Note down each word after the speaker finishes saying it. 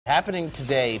Happening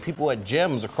today, people at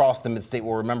gyms across the mid-state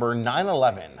will remember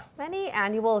 9/11. Many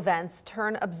annual events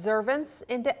turn observance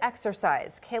into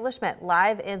exercise. Kayla Schmidt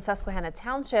live in Susquehanna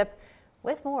Township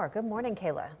with more. Good morning,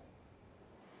 Kayla.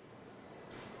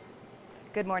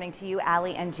 Good morning to you,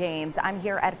 Allie and James. I'm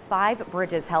here at Five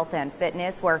Bridges Health and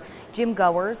Fitness, where gym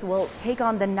goers will take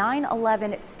on the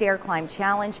 9/11 Stair Climb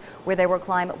Challenge, where they will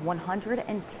climb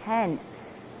 110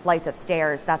 flights of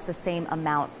stairs. That's the same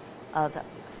amount of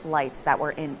flights that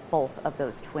were in both of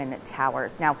those twin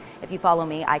towers. Now, if you follow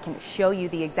me, I can show you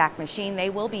the exact machine they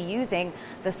will be using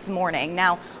this morning.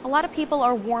 Now, a lot of people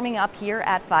are warming up here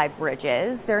at Five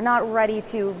Bridges. They're not ready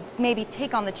to maybe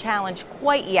take on the challenge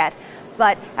quite yet,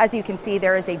 but as you can see,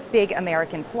 there is a big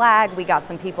American flag. We got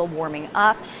some people warming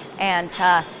up, and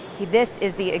this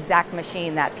is the exact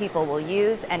machine that people will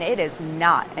use, and it is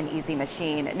not an easy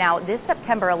machine. Now, this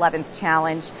September 11th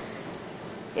challenge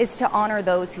is to honor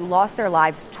those who lost their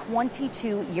lives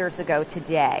 22 years ago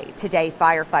today. Today,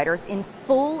 firefighters in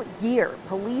full gear,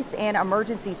 police and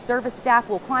emergency service staff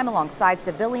will climb alongside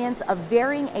civilians of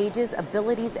varying ages,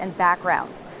 abilities, and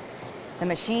backgrounds. The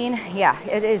machine,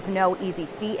 it is no easy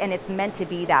feat, and it's meant to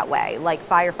be that way. Like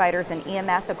firefighters and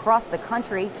EMS across the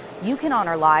country, you can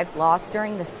honor lives lost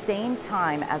during the same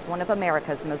time as one of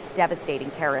America's most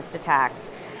devastating terrorist attacks.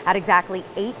 At exactly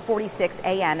 8:46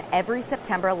 a.m. every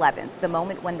September 11th, the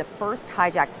moment when the first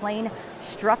hijacked plane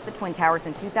struck the Twin Towers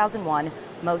in 2001,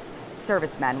 most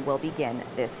servicemen will begin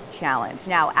this challenge.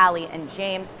 Now, Allie and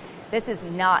James, this is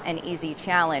not an easy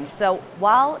challenge. So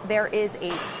while there is a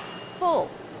full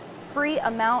free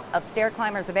amount of stair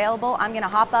climbers available, I'm going to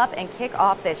hop up and kick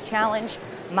off this challenge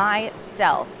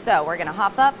myself. So we're going to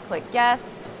hop up, click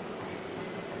guest,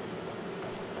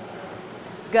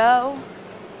 go.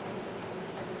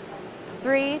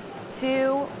 3,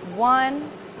 2,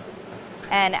 1.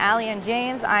 And Allie and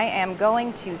James, I am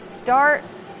going to start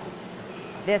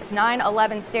this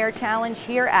 9/11 stair challenge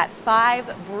here at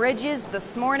Five Bridges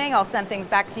this morning. I'll send things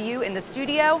back to you in the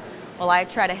studio while I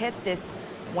try to hit this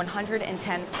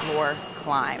 110 floor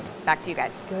climb. Back to you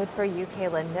guys. Good for you,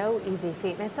 Kayla. No easy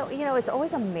feat. And so, it's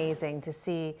always amazing to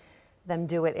see them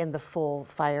do it in the full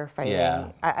firefighting. Yeah.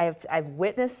 I've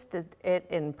witnessed it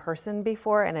in person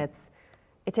before, and it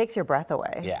takes your breath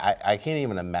away. Yeah, I can't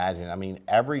even imagine. I mean,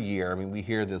 every year, we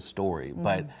hear this story,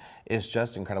 but it's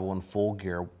just incredible in full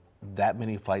gear. That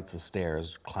many flights of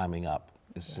stairs climbing up.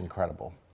 It's just incredible.